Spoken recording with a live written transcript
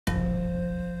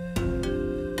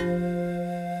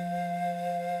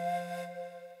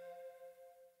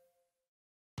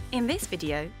In this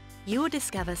video, you will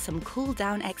discover some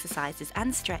cool-down exercises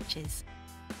and stretches.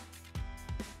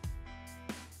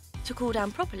 To cool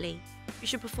down properly, you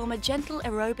should perform a gentle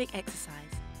aerobic exercise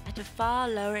at a far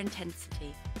lower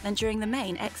intensity than during the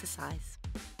main exercise.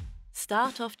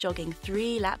 Start off jogging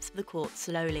 3 laps of the court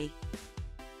slowly.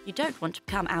 You don't want to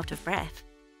become out of breath.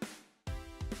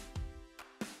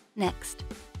 Next,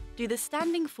 do the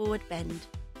standing forward bend.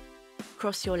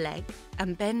 Cross your leg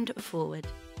and bend forward.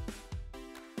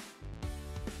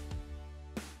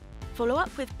 Follow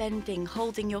up with bending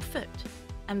holding your foot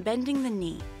and bending the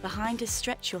knee behind to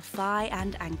stretch your thigh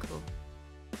and ankle.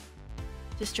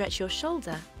 To stretch your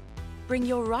shoulder, bring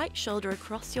your right shoulder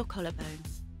across your collarbone.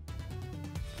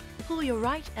 Pull your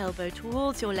right elbow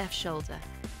towards your left shoulder,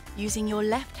 using your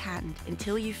left hand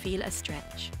until you feel a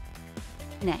stretch.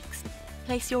 Next,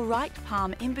 place your right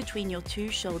palm in between your 2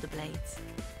 shoulder blades.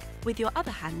 With your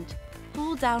other hand,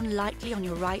 pull down lightly on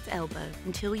your right elbow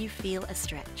until you feel a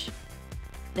stretch.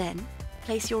 Then,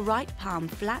 place your right palm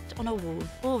flat on a wall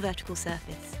or vertical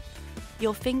surface.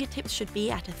 Your fingertips should be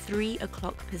at a 3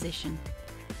 o'clock position.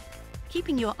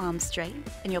 Keeping your arms straight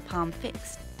and your palm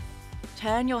fixed,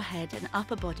 turn your head and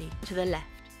upper body to the left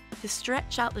to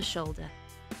stretch out the shoulder.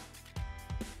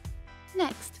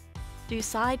 Next, do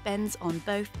side bends on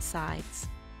both sides.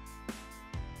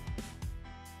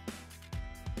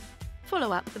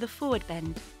 Follow up with a forward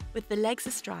bend with the legs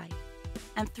astride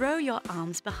and throw your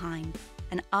arms behind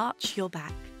and arch your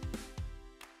back.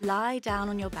 Lie down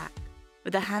on your back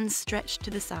with the hands stretched to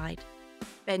the side.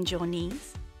 Bend your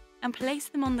knees and place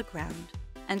them on the ground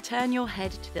and turn your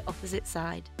head to the opposite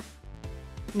side.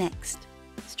 Next,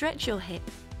 stretch your hip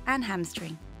and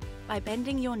hamstring by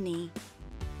bending your knee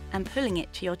and pulling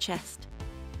it to your chest.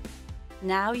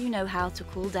 Now you know how to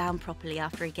cool down properly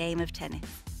after a game of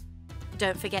tennis.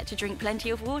 Don't forget to drink plenty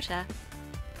of water.